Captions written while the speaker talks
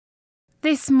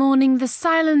This morning, the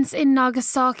silence in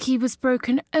Nagasaki was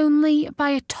broken only by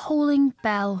a tolling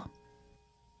bell.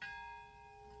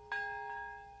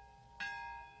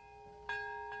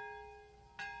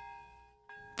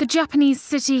 The Japanese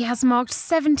city has marked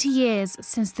 70 years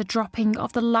since the dropping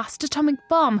of the last atomic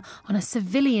bomb on a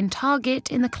civilian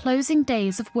target in the closing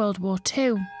days of World War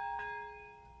II.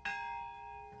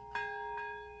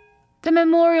 The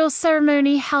memorial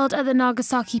ceremony held at the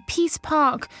Nagasaki Peace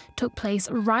Park took place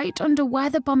right under where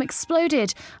the bomb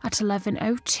exploded at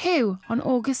 11:02 on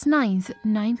August 9,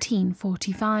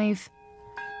 1945.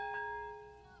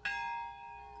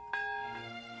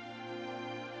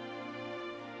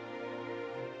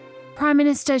 Prime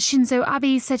Minister Shinzo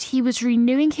Abe said he was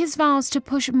renewing his vows to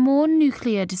push more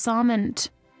nuclear disarmament.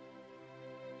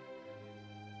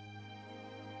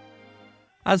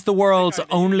 As the world's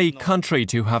only country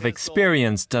to have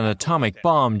experienced an atomic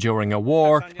bomb during a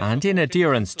war, and in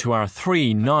adherence to our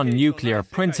 3 non-nuclear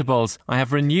principles, I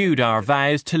have renewed our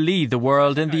vows to lead the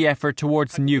world in the effort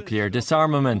towards nuclear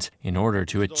disarmament, in order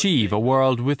to achieve a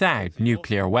world without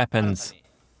nuclear weapons.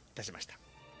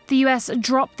 The US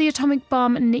dropped the atomic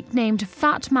bomb nicknamed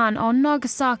Fat Man on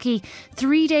Nagasaki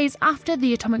 3 days after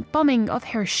the atomic bombing of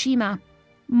Hiroshima.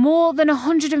 More than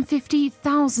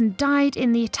 150,000 died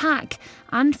in the attack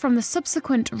and from the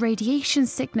subsequent radiation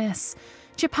sickness.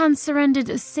 Japan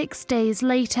surrendered 6 days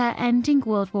later, ending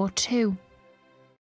World War II.